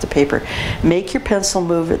pencil off the paper. Make your pencil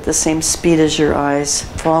move at the same speed as your eyes,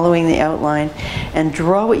 following the outline, and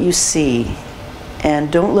draw what you see.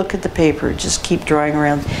 And don't look at the paper. Just keep drawing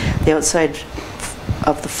around the outside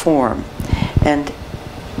of the form, and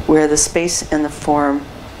where the space and the form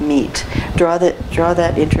meet. Draw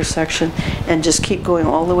that intersection, and just keep going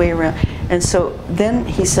all the way around. And so then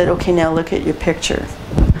he said, okay, now look at your picture.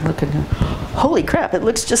 Look at him. Holy crap, it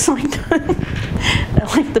looks just like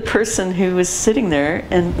the person who was sitting there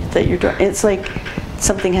and that you're drawing. It's like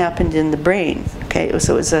something happened in the brain. Okay,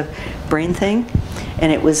 so it was a brain thing,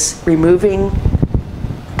 and it was removing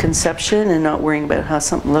conception and not worrying about how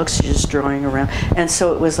something looks, you're just drawing around. And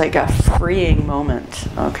so it was like a freeing moment,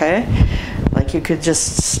 okay? Like you could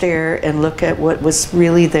just stare and look at what was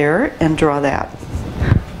really there and draw that.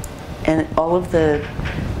 And all of the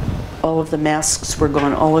masks were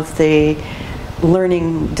gone, all of the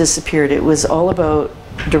learning disappeared. It was all about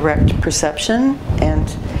direct perception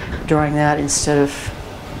and drawing that instead of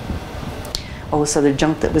all this other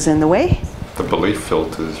junk that was in the way. The belief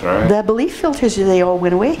filters, right? The belief filters, they all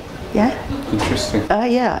went away. Yeah. Interesting.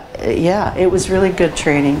 Yeah, it was really good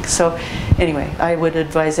training. So anyway, I would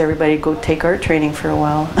advise everybody go take art training for a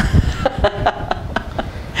while.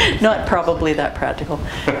 Not probably that practical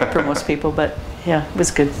for most people, but yeah, it was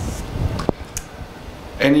good.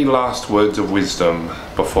 Any last words of wisdom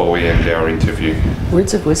before we end our interview?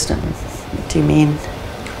 Words of wisdom. do you mean?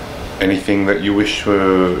 Anything that you wish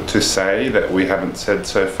to say that we haven't said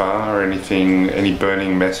so far, or anything, any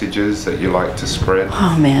burning messages that you like to spread?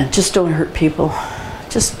 Oh man, just don't hurt people.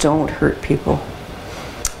 Just don't hurt people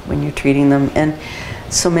when you're treating them. And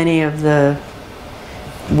so many of the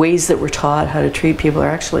ways that we're taught how to treat people are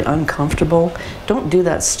actually uncomfortable. Don't do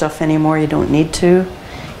that stuff anymore. You don't need to.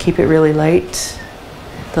 Keep it really light.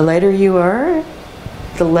 The lighter you are,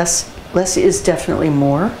 the less is definitely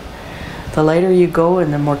more. The lighter you go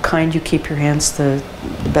and the more kind you keep your hands, the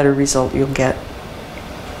better result you'll get.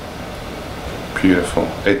 Beautiful.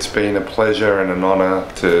 It's been a pleasure and an honor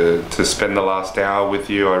to spend the last hour with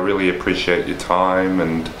you. I really appreciate your time,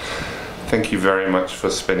 and thank you very much for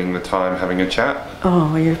spending the time having a chat.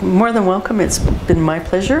 Oh, you're more than welcome. It's been my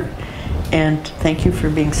pleasure, and thank you for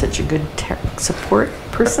being such a good tech support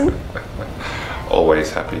person. Always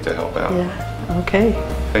happy to help out. Yeah, okay.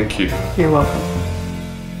 Thank you. You're welcome.